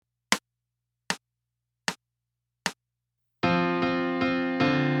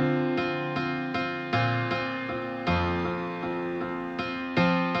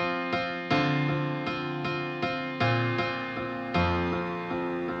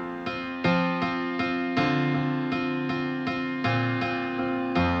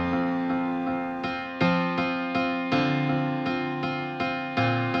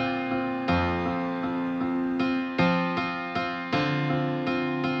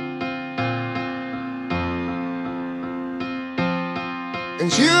and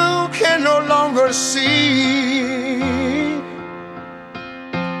you can no longer see.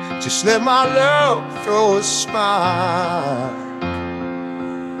 Just let my love throw a spark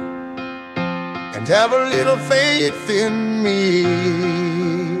and have a little faith in me.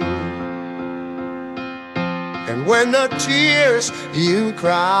 And when the tears you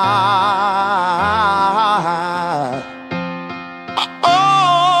cry,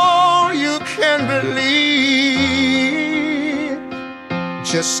 all you can believe,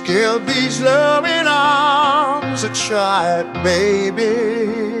 just give these loving arms a try,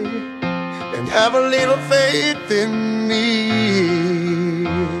 baby, and have a little faith in me,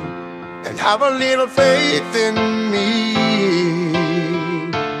 and have a little faith in me,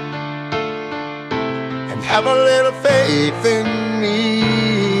 and have a little faith in me,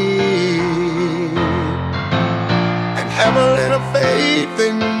 and have a little faith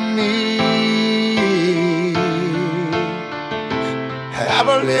in me, have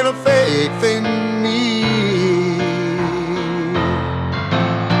a little faith in me.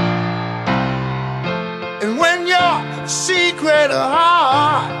 And when your secret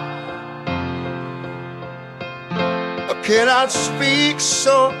heart cannot speak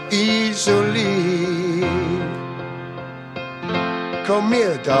so easily, come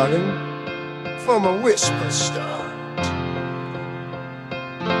here, darling, from a whisper start,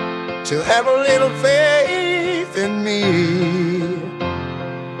 to have a little faith in me.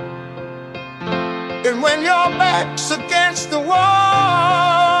 And when your back's against the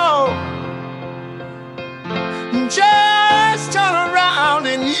wall, just turn around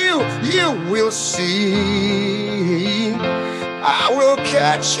and you will see. I will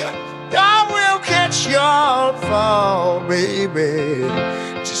catch your fall, baby.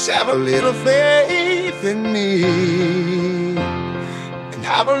 Just have a little faith in me, and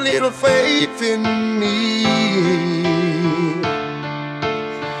have a little faith in me,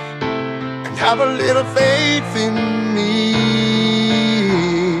 and have a little faith in me,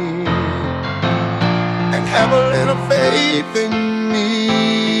 and have a little faith in me,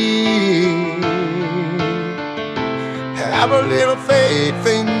 have a little faith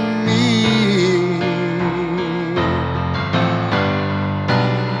in me.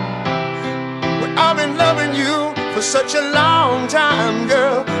 Well, I've been loving you for such a long time,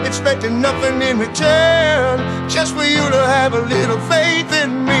 girl, expecting nothing in return, just for you to have a little faith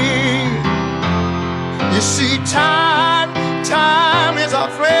in me. You see, time is our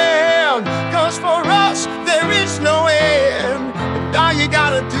friend, 'cause for us there is no end. And all you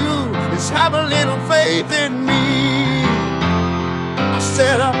gotta do is have a little faith in me. I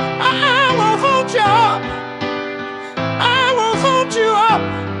said, I will hold you up, I will hold you up.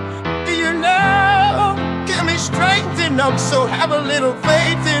 Do you know? Give me strength enough, so have a little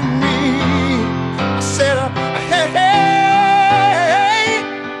faith in me. I said, hey, hey,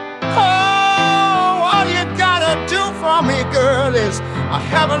 oh, all you gotta do for me, girl, is I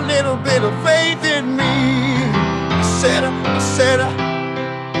have a little bit of faith